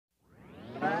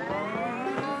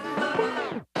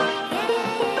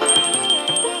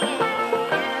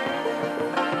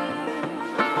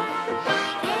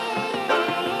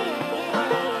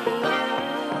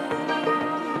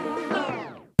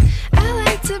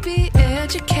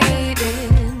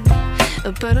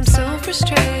but I'm so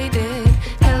frustrated.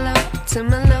 Hello to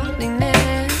my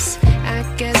loneliness. I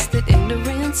guess that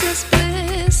ignorance is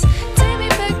bliss. Take me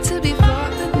back to before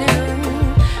I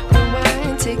knew.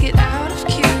 Rewind, take it out of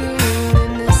cue.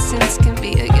 Innocence can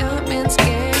be a young man's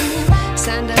game.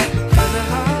 Signed up for the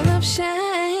hall of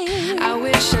shame. I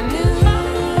wish I knew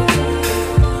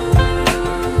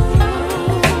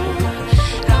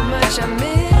how much I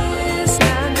miss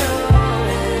not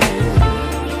knowing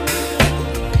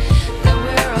that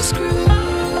we're all screwed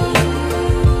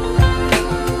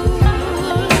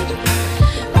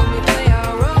when we play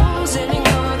our roles and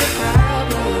ignore the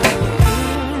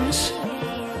problems.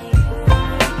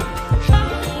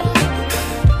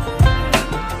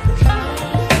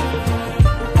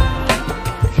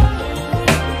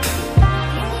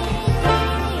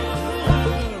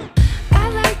 I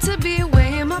like to be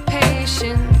away in my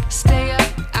patience. Stay up,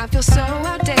 I feel so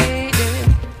outdated.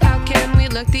 How can we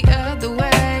look the other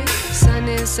way? Sun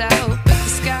is out, but the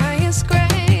sky is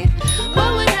gray.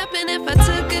 What would happen if I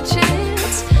took a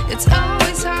chance? It's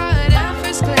always hard at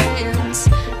first glance.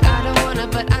 I don't wanna,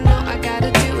 but I know I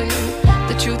gotta do it.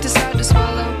 The truth is hard to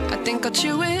swallow, I think I'll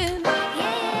chew it.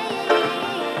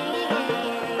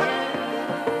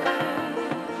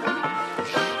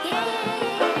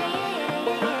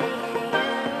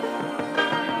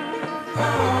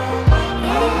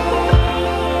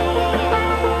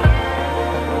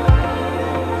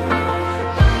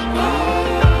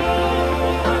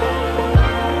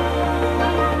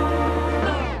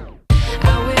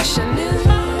 I wish I knew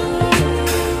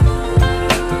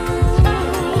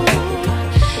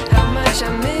how much I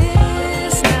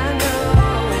miss not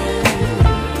knowing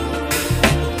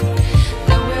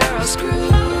that we're all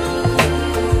screwed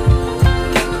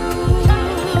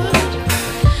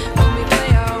when we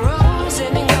play our roles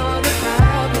and ignore the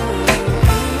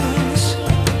problems.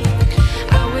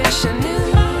 I wish I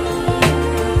knew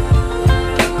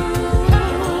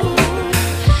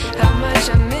how much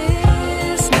I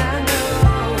miss not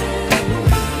knowing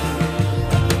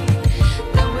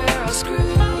that we're all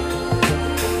screwed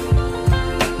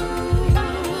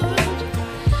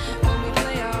when we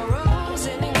play our roles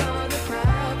and ignore the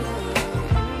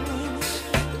problems.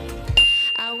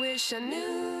 I wish I knew.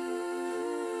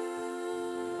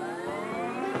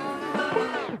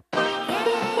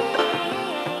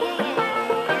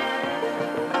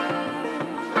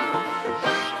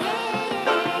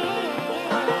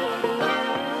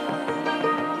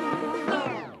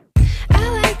 I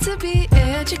like to be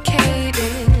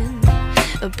educated,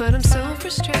 but I'm so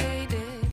frustrated.